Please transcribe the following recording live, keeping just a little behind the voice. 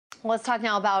Let's talk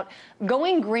now about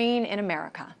going green in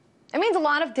America. It means a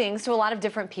lot of things to a lot of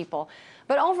different people,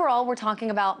 but overall, we're talking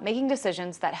about making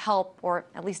decisions that help, or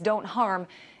at least don't harm,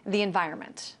 the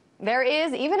environment. There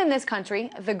is, even in this country,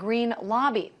 the green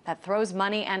lobby that throws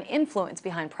money and influence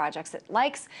behind projects it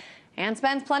likes and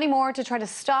spends plenty more to try to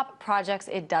stop projects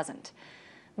it doesn't.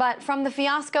 But from the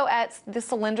fiasco at the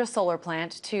Solyndra solar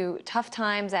plant to tough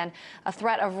times and a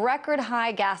threat of record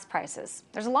high gas prices,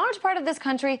 there's a large part of this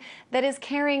country that is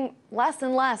caring less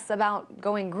and less about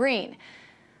going green.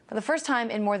 For the first time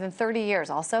in more than 30 years,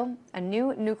 also, a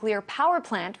new nuclear power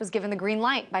plant was given the green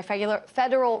light by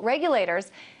federal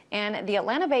regulators, and the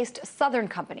Atlanta-based Southern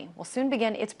Company will soon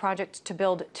begin its project to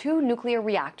build 2 nuclear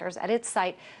reactors at its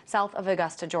site south of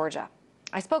Augusta, Georgia.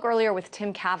 I spoke earlier with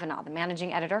Tim Kavanaugh, the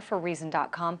managing editor for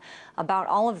Reason.com, about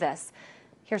all of this.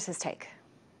 Here's his take.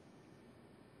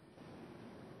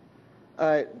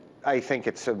 I think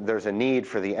there's a need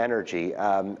for the energy,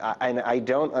 and I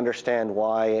don't understand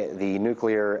why the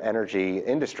nuclear energy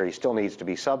industry still needs to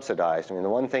be subsidized. I mean, the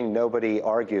one thing nobody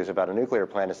argues about a nuclear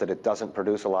plant is that it doesn't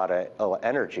produce a lot of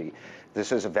energy.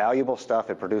 This is valuable stuff.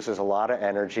 It produces a lot of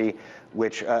energy,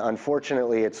 which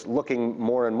unfortunately it's looking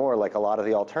more and more like a lot of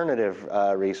the alternative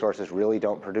resources really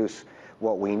don't produce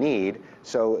what we need.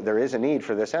 So there is a need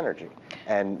for this energy,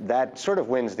 and that sort of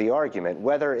wins the argument.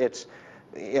 Whether it's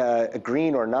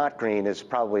green or not green is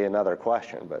probably another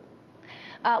question, but.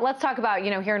 Let's talk about,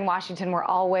 here in Washington, we're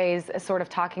always sort of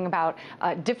talking about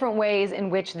different ways in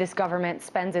which this government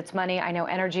spends its money. I know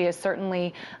energy is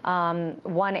certainly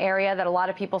one area that a lot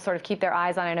of people sort of keep their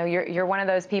eyes on. I know you're one of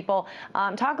those people.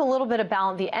 Talk a little bit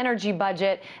about the energy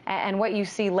budget and what you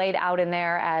see laid out in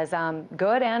there as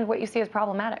good and what you see as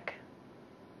problematic.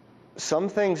 Some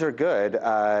things are good.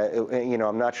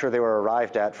 I'm not sure they were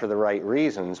arrived at for the right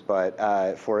reasons,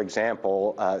 but for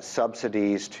example,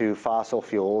 subsidies to fossil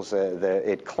fuels,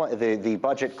 the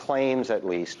budget claims, at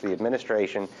least, the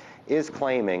administration is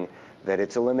claiming that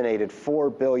it's eliminated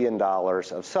 $4 billion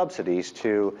of subsidies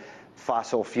to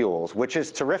fossil fuels, which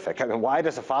is terrific. I mean, why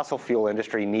does the fossil fuel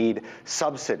industry need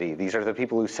subsidy? These are the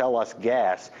people who sell us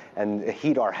gas and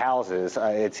heat our houses.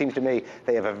 It seems to me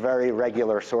they have a very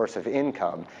regular source of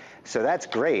income. So that's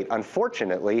great.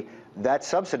 Unfortunately, that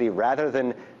subsidy, rather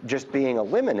than just being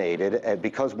eliminated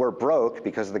because we're broke,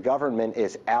 because the government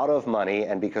is out of money,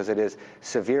 and because it is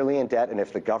severely in debt, and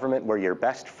if the government were your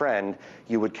best friend,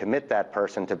 you would commit that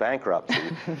person to bankruptcy.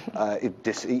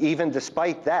 Even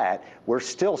despite that, we're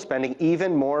still spending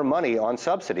even more money on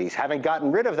subsidies. Having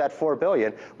gotten rid of that $4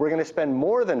 billion, we're going to spend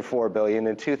more than $4 billion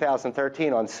in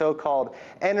 2013 on so-called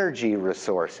energy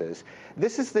resources.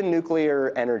 This is the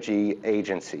Nuclear Energy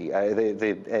Agency,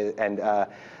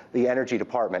 the Energy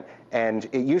Department, and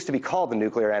it used to be called the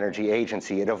Nuclear Energy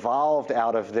Agency. It evolved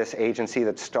out of this agency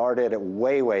that started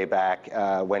way, way back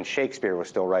when Shakespeare was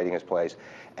still writing his plays.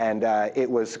 And it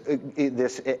was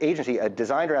this agency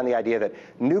designed around the idea that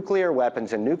nuclear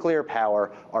weapons and nuclear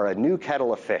power are a new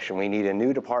kettle of fish, and we need a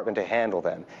new department to handle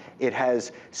them. It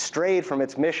has strayed from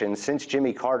its mission since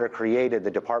Jimmy Carter created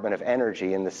the Department of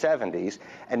Energy in the 70s,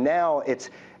 and now it's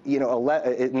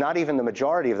not even the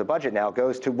majority of the budget now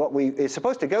goes to what is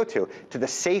supposed to go to the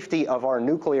safety of our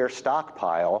nuclear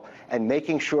stockpile and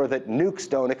making sure that nukes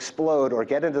don't explode or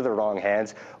get into the wrong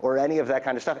hands or any of that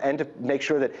kind of stuff, and to make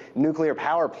sure that nuclear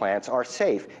power plants are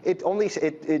safe.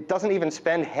 It doesn't even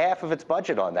spend half of its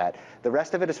budget on that. The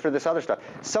rest of it is for this other stuff.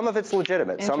 Some of it's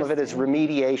legitimate. Some of it is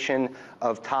remediation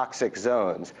of toxic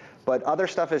zones. But other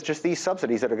stuff is just these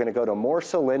subsidies that are going to go to more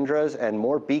Solyndras and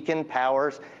more Beacon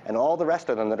Powers and all the rest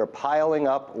of them that are piling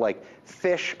up like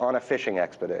fish on a fishing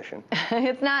expedition.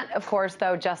 It's not, of course,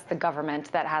 though, just the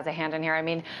government that has a hand in here. I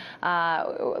mean,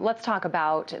 let's talk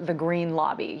about the green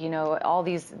lobby. All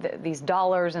these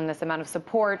dollars and this amount of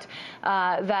support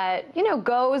that,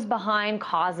 goes behind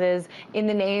causes in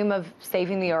the name of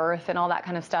saving the earth and all that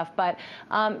kind of stuff. But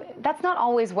that's not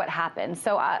always what happens.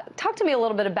 So talk to me a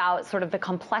little bit about sort of the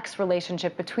complex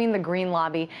relationship between the green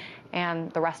lobby and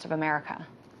the rest of America.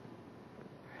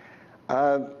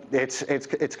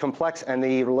 It's complex, and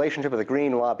the relationship of the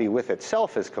green lobby with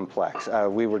itself is complex.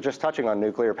 We were just touching on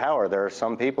nuclear power. There are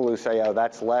some people who say, oh,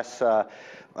 that's less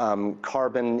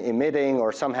carbon emitting,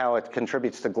 or somehow it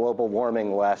contributes to global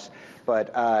warming less.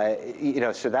 But,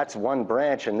 so that's one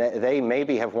branch, and they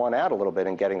maybe have won out a little bit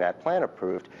in getting that plan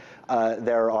approved.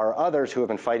 There are others who have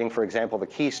been fighting, for example, the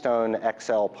Keystone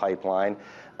XL pipeline.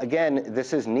 Again,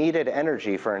 this is needed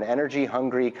energy for an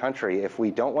energy-hungry country. If we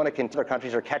don't want to continue, other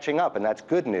countries are catching up, and that's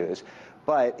good news.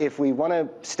 But if we want to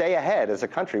stay ahead as a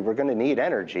country, we're going to need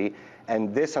energy.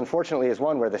 And this, unfortunately, is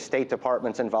one where the State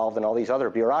Department's involved and all these other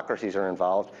bureaucracies are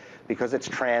involved. because it's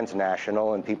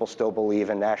transnational and people still believe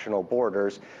in national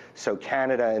borders. So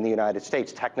Canada and the United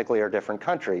States technically are different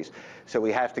countries. So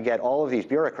we have to get all of these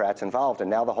bureaucrats involved, and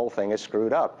now the whole thing is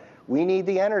screwed up. We need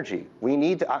the energy. We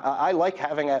need I like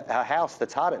having a house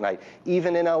that's hot at night.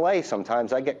 Even in LA,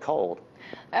 sometimes I get cold.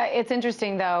 It's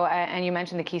interesting, though, and you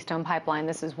mentioned the Keystone Pipeline.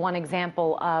 This is one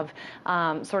example of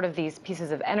sort of these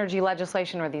pieces of energy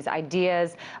legislation or these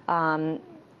ideas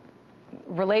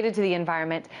related to the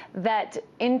environment that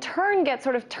in turn get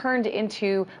sort of turned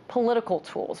into political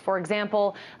tools. For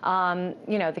example,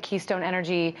 you know, the Keystone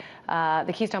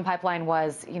Pipeline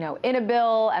was, you know, in a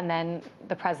bill, and then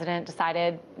the president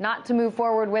decided not to move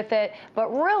forward with it. But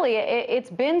really, it's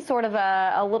been sort of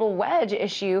a little wedge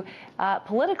issue,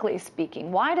 politically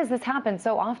speaking. Why does this happen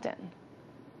so often?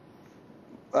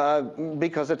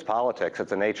 Because it's politics. It's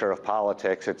the nature of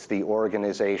politics. It's the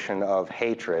organization of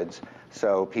hatreds.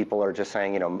 So people are just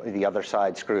saying, you know, the other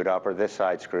side screwed up or this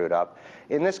side screwed up.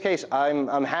 In this case,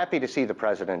 I'm happy to see the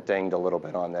president dinged a little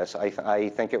bit on this. I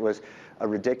think it was a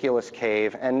ridiculous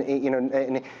cave, and you know,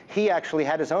 and he actually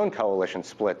had his own coalition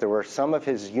split. There were some of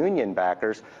his union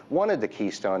backers wanted the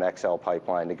Keystone XL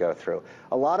pipeline to go through.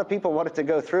 A lot of people want it to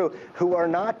go through who are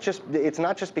not just. It's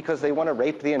not just because they want to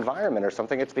rape the environment or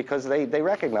something. It's because they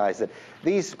recognize that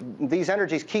these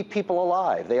energies keep people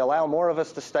alive. They allow more of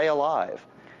us to stay alive.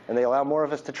 And they allow more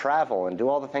of us to travel and do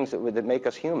all the things that make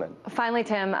us human. Finally,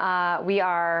 Tim, we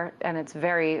are, and it's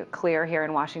very clear here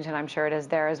in Washington, I'm sure it is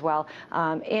there as well,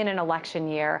 in an election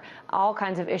year, all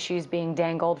kinds of issues being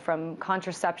dangled from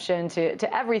contraception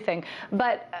to everything.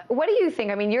 But what do you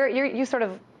think? I mean, you sort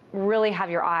of really have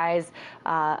your eyes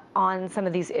on some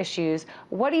of these issues.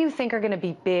 What do you think are going to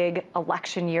be big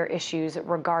election year issues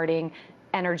regarding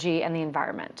energy and the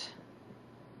environment?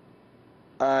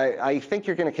 I think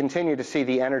you're going to continue to see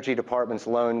the Energy Department's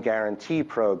loan guarantee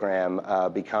program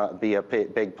be a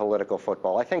big political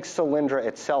football. I think Solyndra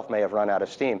itself may have run out of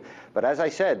steam. But as I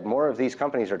said, more of these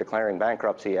companies are declaring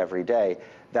bankruptcy every day.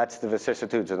 That's the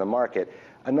vicissitudes of the market.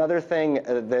 Another thing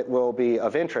that will be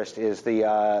of interest is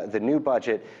the new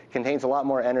budget contains a lot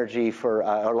more energy for,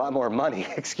 a lot more money,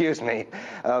 excuse me,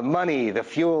 money, the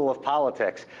fuel of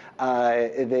politics.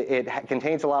 It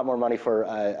contains a lot more money for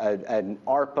an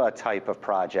ARPA type of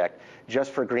project,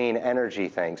 just for green energy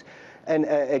things. And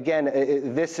again,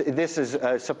 this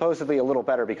is supposedly a little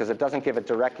better because it doesn't give it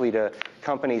directly to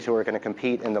companies who are going to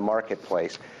compete in the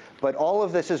marketplace. But all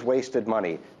of this is wasted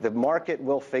money. The market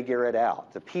will figure it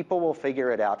out. The people will figure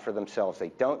it out for themselves. They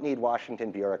don't need Washington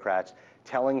bureaucrats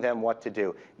telling them what to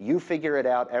do. You figure it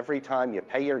out every time you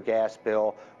pay your gas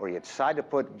bill, or you decide to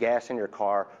put gas in your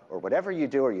car, or whatever you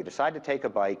do, or you decide to take a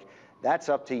bike. That's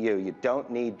up to you. You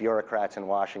don't need bureaucrats in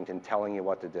Washington telling you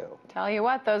what to do. Tell you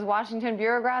what, those Washington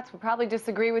bureaucrats would probably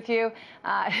disagree with you.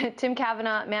 Tim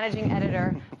Cavanagh, managing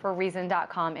editor for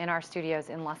Reason.com, in our studios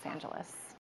in Los Angeles.